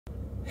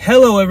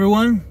Hello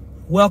everyone,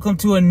 welcome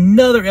to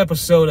another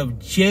episode of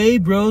J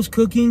Bros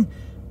Cooking.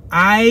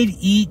 I'd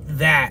eat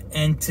that.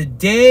 And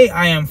today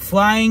I am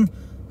flying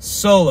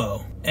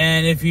solo.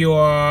 And if you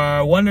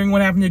are wondering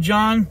what happened to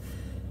John,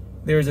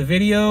 there's a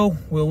video.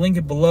 We'll link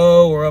it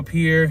below or up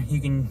here. You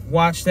can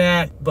watch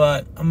that.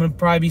 But I'm going to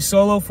probably be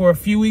solo for a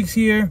few weeks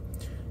here.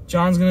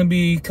 John's going to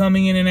be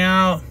coming in and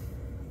out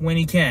when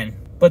he can.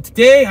 But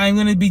today I'm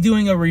going to be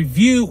doing a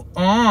review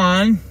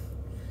on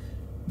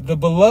the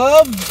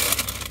beloved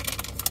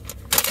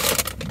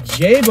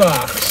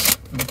J-Box.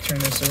 Let me turn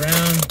this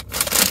around.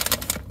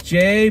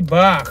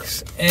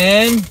 J-Box.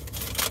 And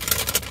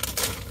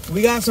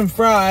we got some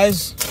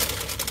fries.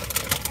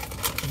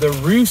 The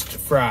ROOST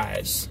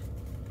fries.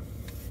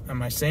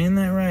 Am I saying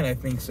that right? I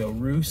think so.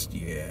 ROOST,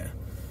 yeah.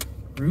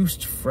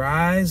 ROOST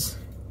fries.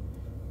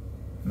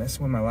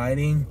 Messing with my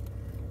lighting.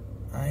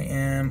 I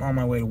am on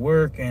my way to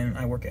work, and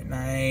I work at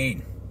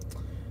night.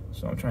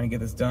 So I'm trying to get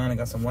this done. I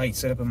got some lights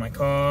set up in my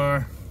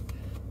car.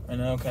 I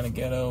know, kind of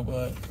ghetto,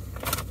 but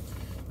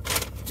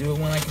do it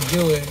when I can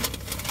do it.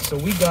 So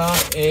we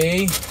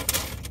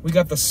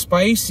got the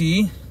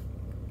spicy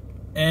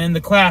and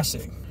the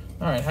classic.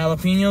 All right,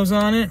 jalapenos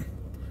on it,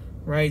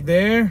 right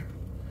there.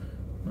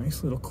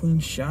 Nice little clean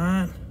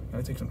shot.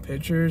 Gotta take some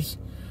pictures.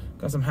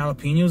 Got some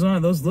jalapenos on it.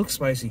 Those look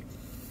spicy.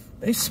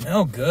 They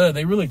smell good.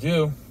 They really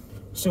do.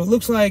 So it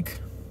looks like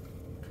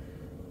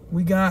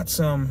we got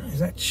some. Is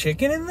that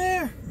chicken in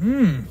there?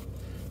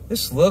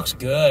 This looks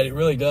good. It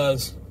really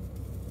does.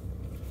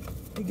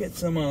 Let me get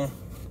some.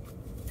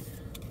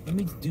 Let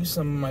me do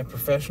some of my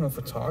professional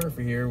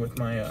photography here with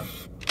my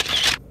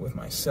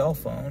cell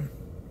phone.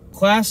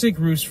 Classic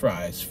ROOST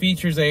fries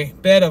features a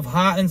bed of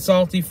hot and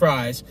salty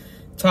fries,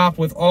 topped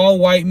with all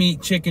white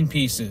meat chicken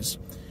pieces,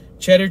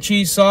 cheddar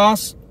cheese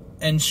sauce,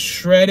 and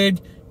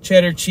shredded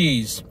cheddar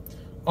cheese,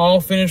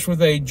 all finished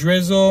with a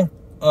drizzle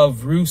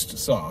of ROOST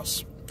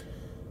sauce.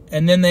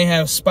 And then they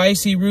have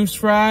spicy ROOST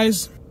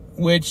fries,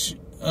 which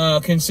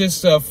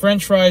consists of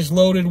French fries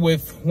loaded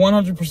with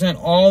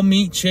 100% all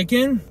meat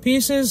chicken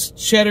pieces,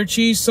 cheddar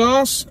cheese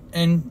sauce,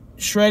 and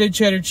shredded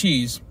cheddar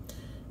cheese.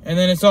 And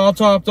then it's all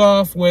topped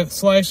off with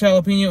sliced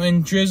jalapeno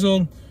and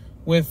drizzled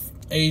with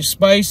a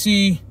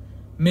spicy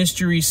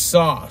mystery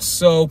sauce.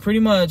 So pretty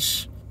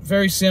much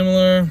very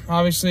similar.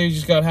 Obviously, you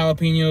just got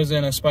jalapenos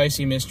and a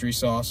spicy mystery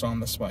sauce on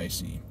the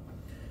spicy.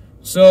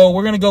 So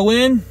we're going to go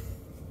in,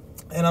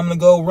 and I'm going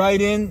to go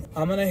right in.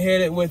 I'm going to hit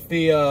it with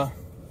the,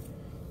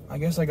 I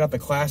guess I got the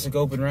classic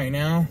open right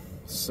now.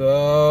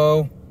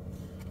 So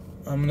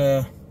I'm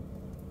going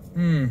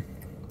to,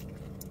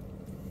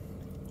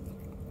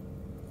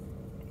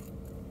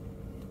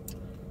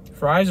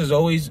 fries as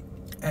always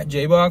at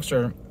J-Box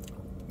are,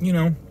 you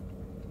know,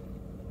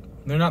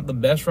 they're not the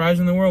best fries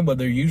in the world, but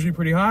they're usually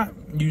pretty hot,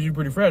 usually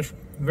pretty fresh.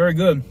 Very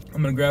good.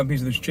 I'm going to grab a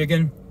piece of this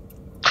chicken.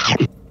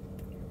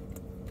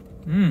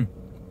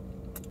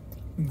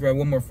 Grab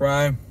one more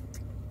fry.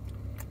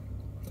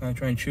 Kind of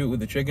try and chew it with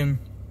the chicken.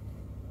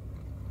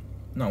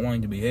 Not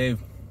wanting to behave.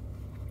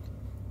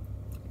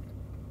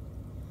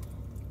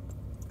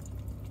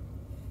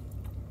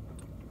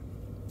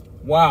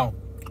 Wow.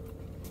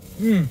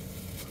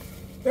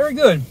 Very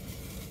good.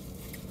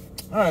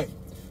 All right.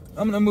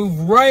 I'm going to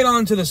move right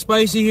on to the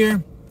spicy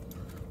here.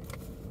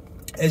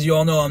 As you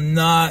all know, I'm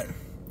not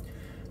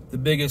the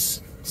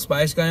biggest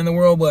spice guy in the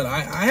world, but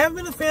I have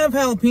been a fan of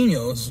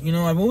jalapenos. You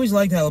know, I've always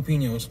liked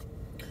jalapenos.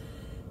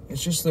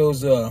 It's just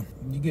those, you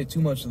get too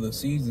much of the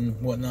seeds and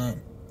whatnot.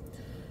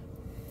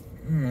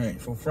 All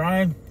right, so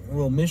fried, a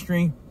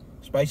little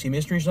spicy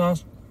mystery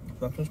sauce.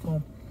 That's what it's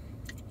called.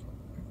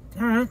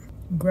 All right,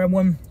 grab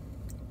one.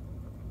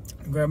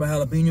 Grab a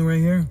jalapeno right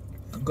here.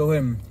 Go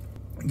ahead and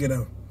get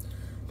a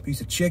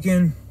piece of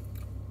chicken.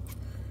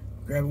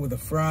 Grab it with a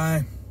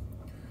fry.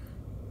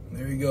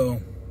 There you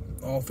go.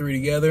 All three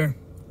together.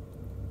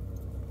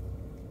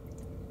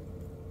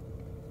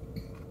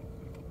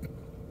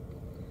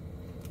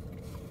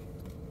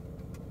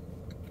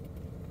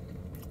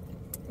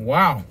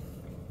 Wow.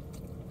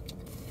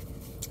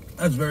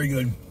 That's very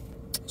good.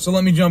 So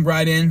let me jump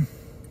right in.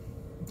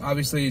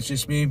 Obviously, it's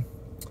just me.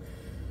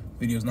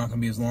 Video's not going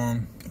to be as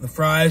long. The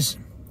fries,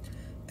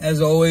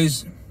 as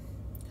always,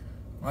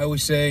 I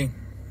always say,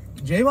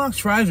 J-Box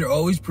fries are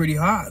always pretty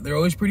hot. They're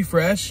always pretty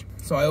fresh.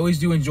 So I always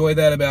do enjoy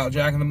that about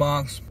Jack in the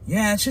Box.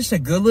 Yeah, it's just a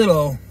good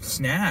little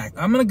snack.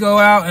 I'm going to go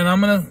out and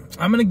I'm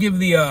going to give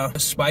the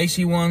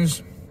spicy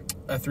ones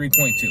a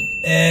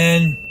 3.2.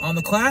 And on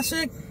the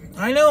classic,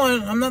 I know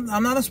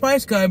I'm not a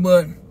spice guy,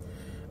 but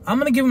I'm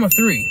going to give them a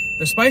 3.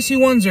 The spicy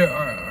ones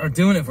are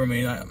doing it for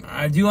me.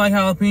 I do like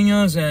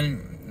jalapenos,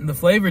 and the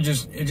flavor it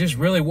just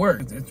really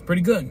works. It's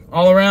pretty good.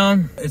 All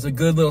around, it's a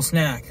good little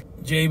snack.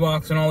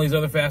 J-Box and all these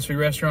other fast food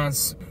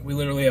restaurants, we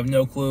literally have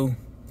no clue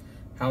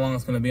how long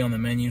it's going to be on the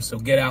menu, so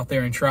get out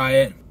there and try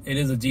it. It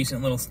is a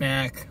decent little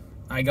snack.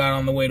 I got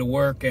on the way to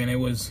work, and it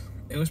was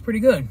pretty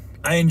good.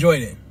 I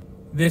enjoyed it.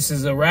 This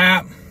is a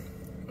wrap,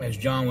 as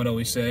John would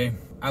always say.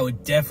 I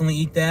would definitely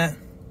eat that.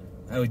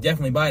 I would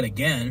definitely buy it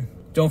again.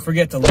 Don't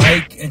forget to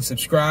like and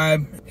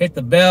subscribe. Hit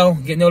the bell,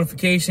 get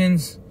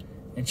notifications.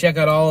 And check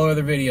out all our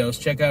other videos.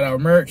 Check out our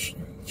merch,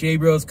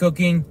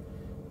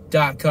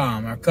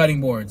 jbroscooking.com, our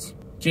cutting boards.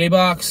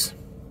 J-Box,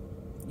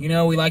 you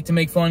know we like to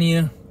make fun of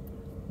you,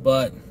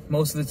 but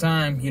most of the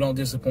time you don't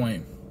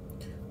disappoint.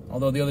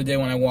 Although the other day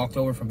when I walked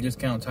over from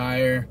Discount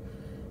Tire,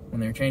 when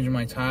they were changing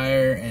my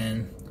tire,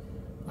 and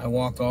I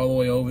walked all the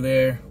way over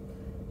there,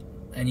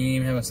 and you didn't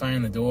even have a sign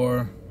on the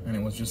door, and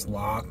it was just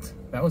locked.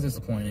 That was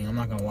disappointing, I'm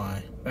not gonna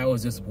lie. That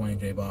was disappointing,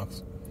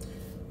 J-Box.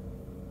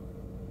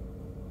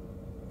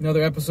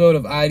 Another episode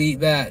of I'd Eat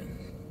That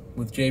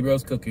with J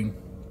Bros Cooking.